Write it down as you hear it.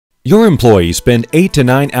Your employees spend 8 to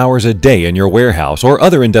 9 hours a day in your warehouse or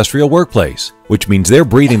other industrial workplace, which means they're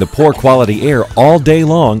breathing the poor quality air all day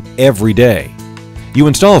long, every day. You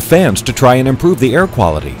install fans to try and improve the air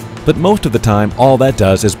quality, but most of the time all that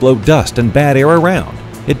does is blow dust and bad air around.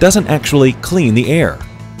 It doesn't actually clean the air.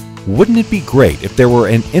 Wouldn't it be great if there were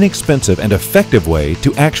an inexpensive and effective way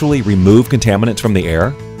to actually remove contaminants from the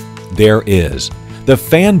air? There is. The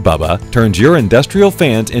Fan Bubba turns your industrial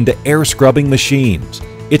fans into air scrubbing machines.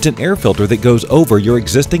 It's an air filter that goes over your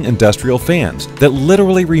existing industrial fans that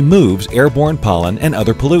literally removes airborne pollen and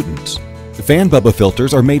other pollutants. Fan Bubba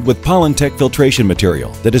filters are made with PollenTec filtration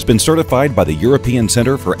material that has been certified by the European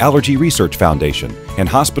Center for Allergy Research Foundation and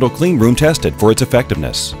hospital clean room tested for its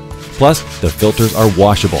effectiveness. Plus, the filters are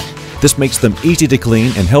washable. This makes them easy to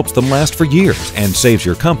clean and helps them last for years and saves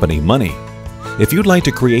your company money. If you'd like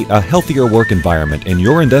to create a healthier work environment in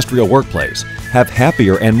your industrial workplace, have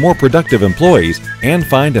happier and more productive employees, and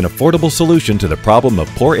find an affordable solution to the problem of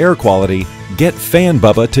poor air quality, get Fan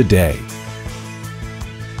Bubba today.